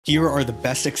Here are the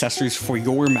best accessories for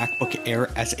your MacBook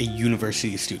Air as a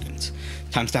university student.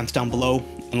 Timestamps down below,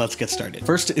 and let's get started.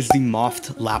 First is the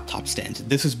Moft laptop stand.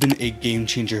 This has been a game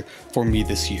changer for me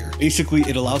this year. Basically,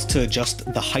 it allows to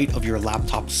adjust the height of your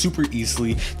laptop super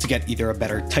easily to get either a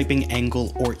better typing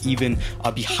angle or even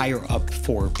be higher up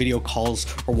for video calls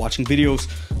or watching videos.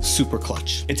 Super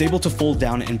clutch. It's able to fold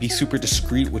down and be super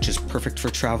discreet, which is perfect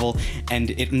for travel, and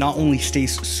it not only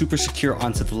stays super secure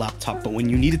onto the laptop, but when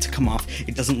you need it to come off,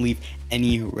 it doesn't leave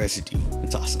any residue.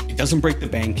 It's awesome. It doesn't break the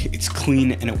bank, it's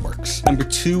clean, and it works. Number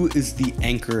 2 is the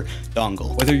Anker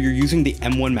dongle. Whether you're using the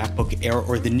M1 MacBook Air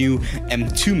or the new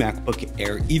M2 MacBook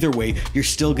Air, either way, you're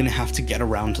still gonna have to get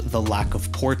around the lack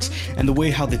of ports and the way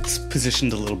how it's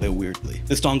positioned a little bit weirdly.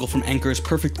 This dongle from Anker is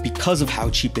perfect because of how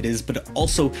cheap it is, but it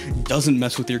also doesn't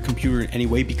mess with your computer in any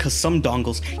way because some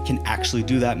dongles can actually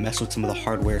do that, mess with some of the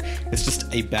hardware. It's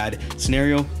just a bad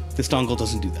scenario. This dongle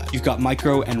doesn't do that. You've got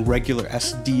micro and regular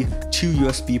SD, 2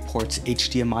 USB ports,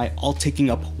 HDMI, all taking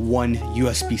up one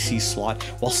USB-C slot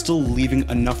while still leaving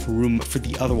enough room for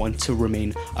the other one to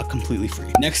remain completely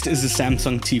free. Next is the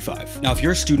Samsung T5. Now, if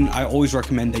you're a student, I always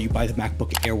recommend that you buy the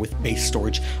MacBook Air with base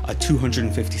storage,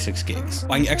 256 gigs.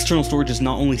 Buying external storage is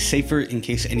not only safer in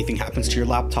case anything happens to your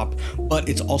laptop, but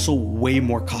it's also way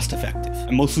more cost effective.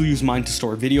 I mostly use mine to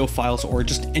store video files or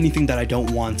just anything that I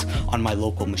don't want on my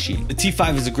local machine. The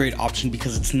T5 is a great option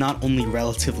because it's not only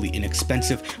relatively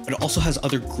inexpensive, but it also has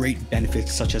other great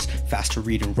benefits such as faster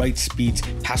read and write speeds,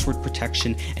 password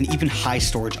protection, and even high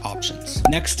storage options.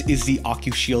 Next is the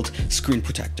OcuShield screen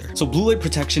protector. So blue light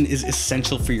protection is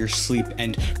essential for your sleep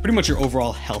and pretty much your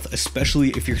overall health,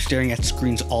 especially if you're staring at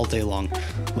screens all day long,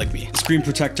 like me. The screen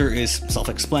protector is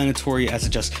self-explanatory as it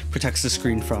just protects the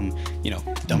screen from,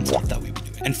 dumb stuff that we be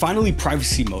doing. And finally,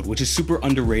 privacy mode, which is super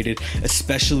underrated,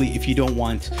 especially if you don't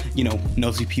want,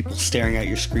 nosy people staring at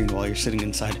your screen while you're sitting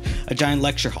inside a giant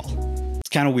lecture hall. It's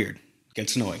kind of weird.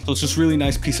 Gets annoying. So it's just really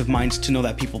nice peace of mind to know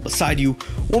that people beside you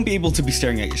won't be able to be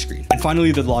staring at your screen. And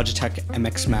finally, the Logitech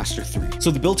MX Master 3.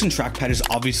 So the built-in trackpad is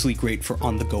obviously great for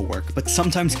on-the-go work, but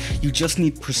sometimes you just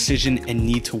need precision and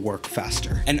need to work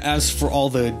faster. And as for all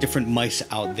the different mice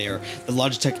out there, the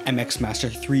Logitech MX Master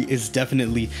 3 is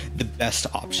definitely the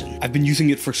best option. I've been using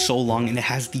it for so long and it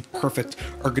has the perfect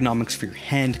ergonomics for your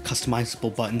hand,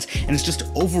 customizable buttons, and it's just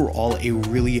overall a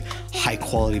really high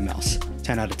quality mouse.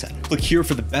 10 out of 10. Click here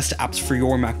for the best apps for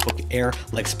your MacBook Air,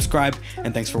 like, subscribe,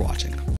 and thanks for watching.